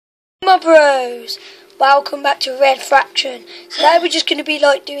My bros, welcome back to Red Fraction. Today we're just going to be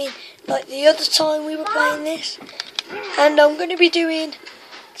doing like the other time we were playing this, and I'm going to be doing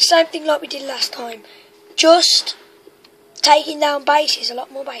the same thing like we did last time, just taking down bases, a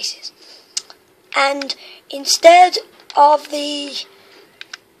lot more bases, and instead of the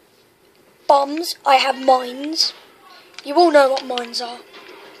bombs I have mines. You all know what mines are,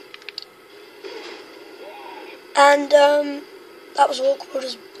 and that was awkward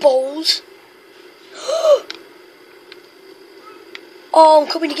as balls. Oh, I'm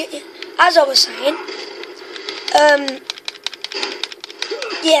coming to get you. As I was saying,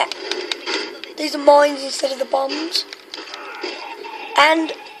 yeah, these are mines instead of the bombs.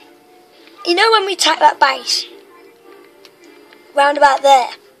 And you know when we attack that base, round about there.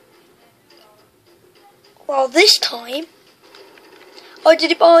 Well, this time I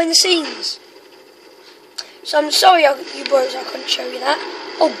did it behind the scenes. So I'm sorry, you bros, I couldn't show you that.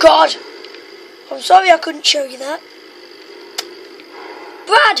 Oh God, I'm sorry I couldn't show you that.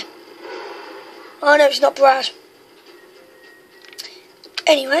 Brad! Oh no, it's not Brad.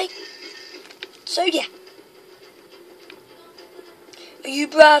 Anyway, so yeah. Are you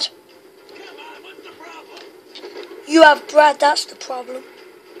Brad? You have Brad, that's the problem.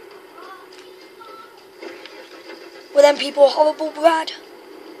 Well, then people are horrible, Brad.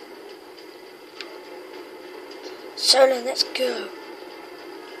 So then, let's go.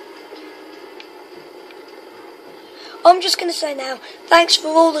 I'm just going to say now, thanks for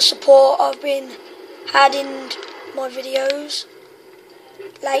all the support I've been had in my videos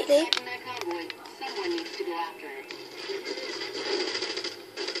lately.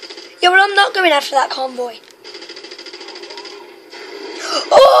 Yeah, well, I'm not going after that convoy.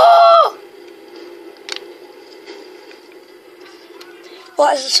 Oh!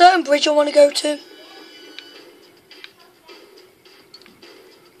 Right, there's a certain bridge I want to go to.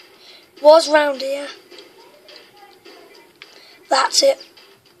 Was round here. That's it.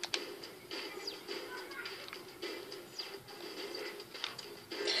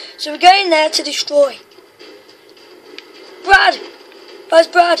 So we're going there to destroy. Brad! Where's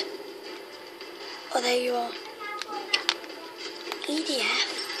Brad? Oh, there you are. EDF.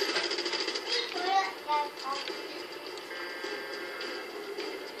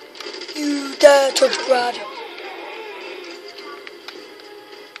 You dare touch Brad.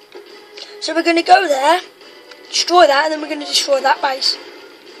 So we're going to go there, destroy that, and then we're going to destroy that base.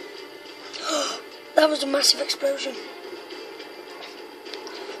 That was a massive explosion.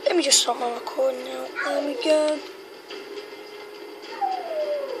 Let me just stop my recording now. There we go.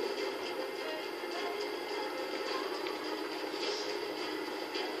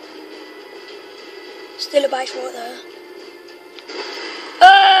 Still a base right there.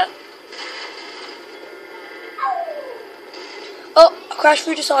 Oh, I crashed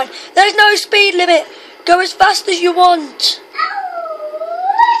through the sign. There's no speed limit. Go as fast as you want.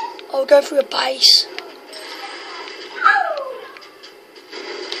 I'll go through a base.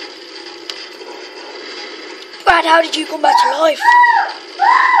 Brad, how did you come back to life?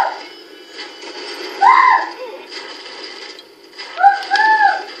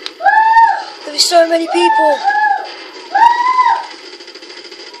 There are so many people.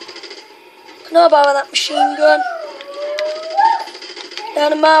 Can I borrow that machine gun?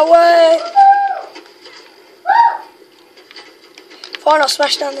 Down in my way. Fine, I'll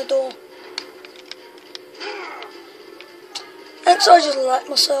smash down the door. Thanks, I just let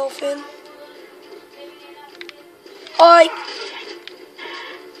myself in.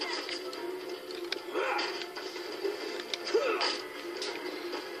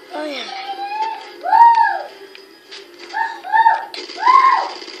 Oh yeah.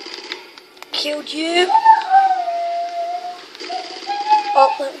 Killed you. Oh,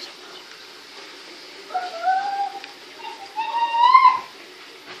 no.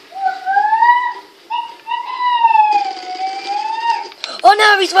 Oh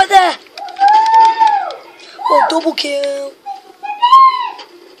no, he's right there. Oh, double kill.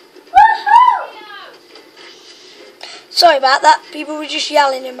 Sorry about that. People were just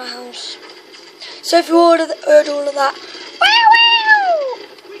yelling in my house. So if you heard all of that,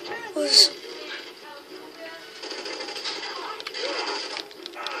 was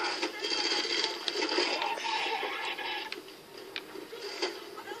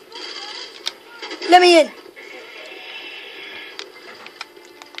let me in.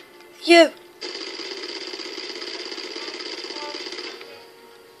 You.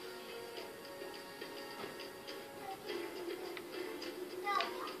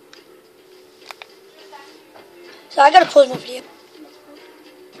 So I gotta pause my video.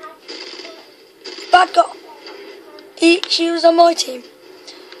 Bad guy. She was on my team.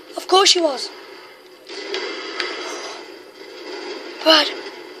 Of course she was. Brad.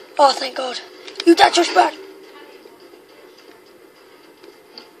 Oh, thank God. You dad just Brad.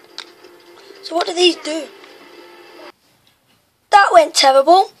 So what do these do? That went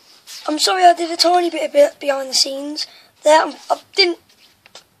terrible. I'm sorry I did a tiny bit behind the scenes there. I didn't,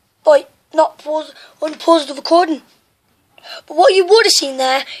 like, not unpause the recording. But what you would have seen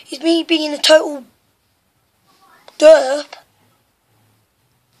there is me being a total derp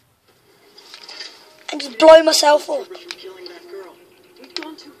and just blow myself up.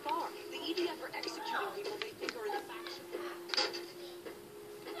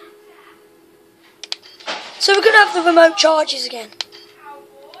 So we're going to have the remote charges again.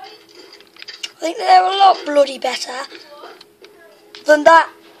 I think they're a lot bloody better than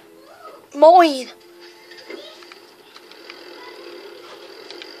that mine.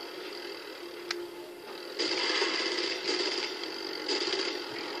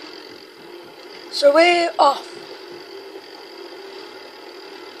 So we're off.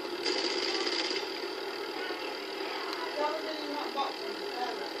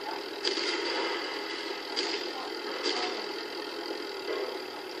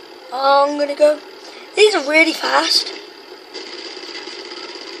 I'm gonna go. These are really fast.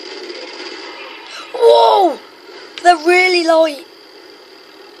 Whoa! They're really light.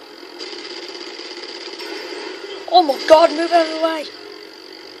 Oh my God, move out of the way.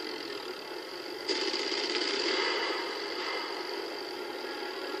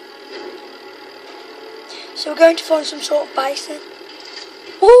 So we're going to find some sort of base then.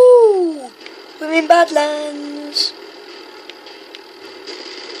 Woo! We're in Badlands.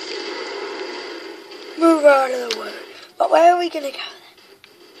 Move out of the way. But where are we going to go then?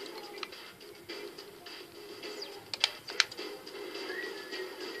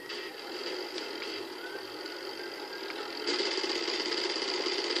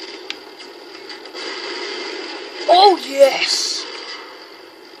 Oh yes!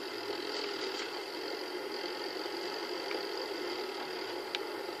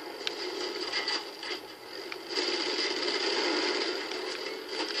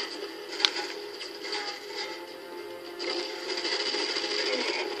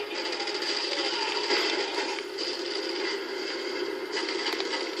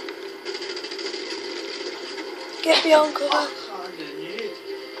 Get beyond cover.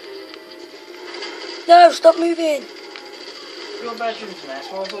 No, stop moving. Your bedroom's a mess,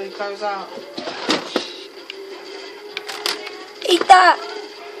 why don't you close out? Eat that!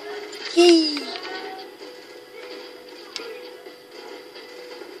 Yee!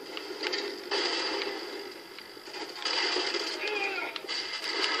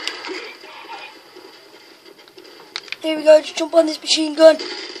 Here we go, just jump on this machine gun.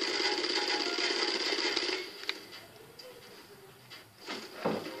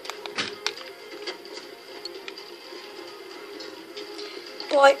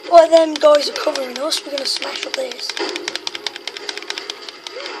 Right, while them guys are covering us, we're going to smash up this.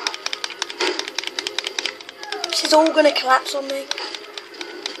 This is all going to collapse on me.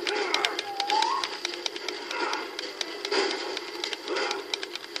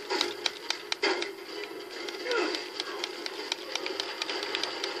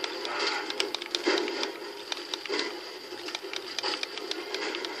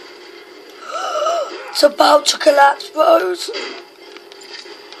 It's about to collapse, bros.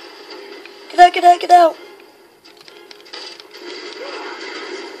 Get out, get out, get out.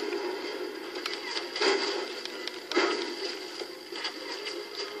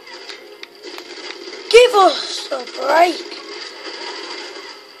 Give us a break.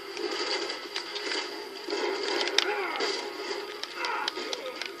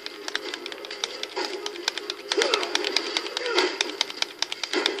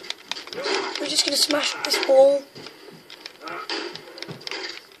 We're just going to smash up this wall.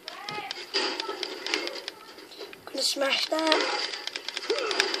 Smash that.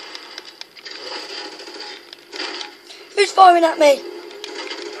 Who's firing at me?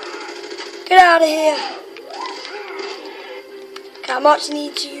 Get out of here. Okay, I might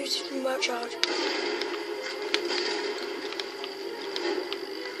need to use this remote charge.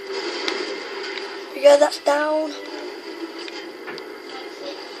 There we go, that's down.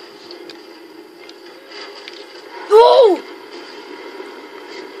 Whoa!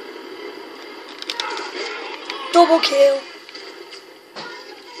 Double kill.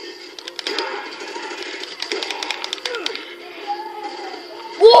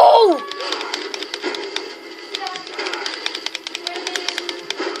 Whoa!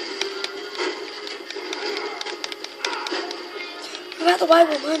 Move out the way,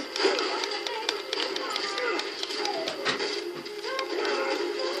 woman.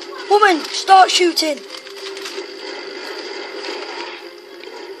 Woman, start shooting.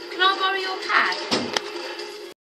 Can I borrow your pad?